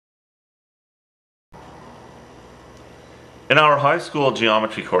In our high school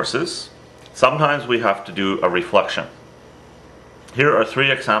geometry courses, sometimes we have to do a reflection. Here are 3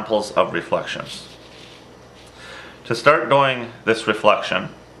 examples of reflections. To start doing this reflection,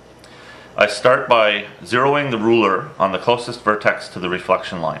 I start by zeroing the ruler on the closest vertex to the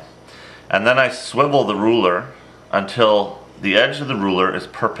reflection line. And then I swivel the ruler until the edge of the ruler is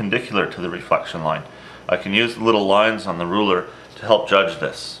perpendicular to the reflection line. I can use the little lines on the ruler to help judge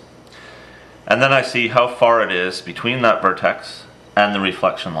this. And then I see how far it is between that vertex and the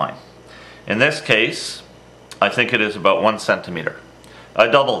reflection line. In this case, I think it is about 1 centimeter. I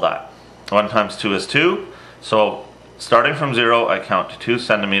double that. 1 times 2 is 2, so starting from 0, I count to 2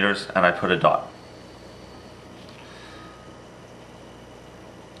 centimeters and I put a dot.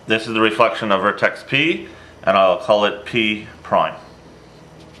 This is the reflection of vertex P, and I'll call it P prime.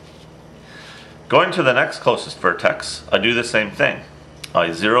 Going to the next closest vertex, I do the same thing.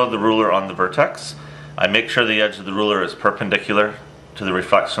 I zero the ruler on the vertex. I make sure the edge of the ruler is perpendicular to the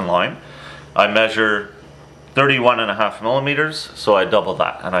reflection line. I measure 31.5 millimeters, so I double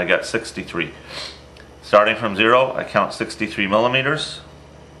that and I get 63. Starting from 0, I count 63 millimeters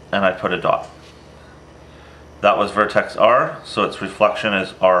and I put a dot. That was vertex R, so its reflection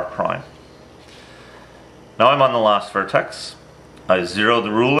is R prime. Now I'm on the last vertex. I zero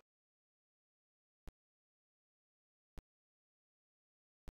the ruler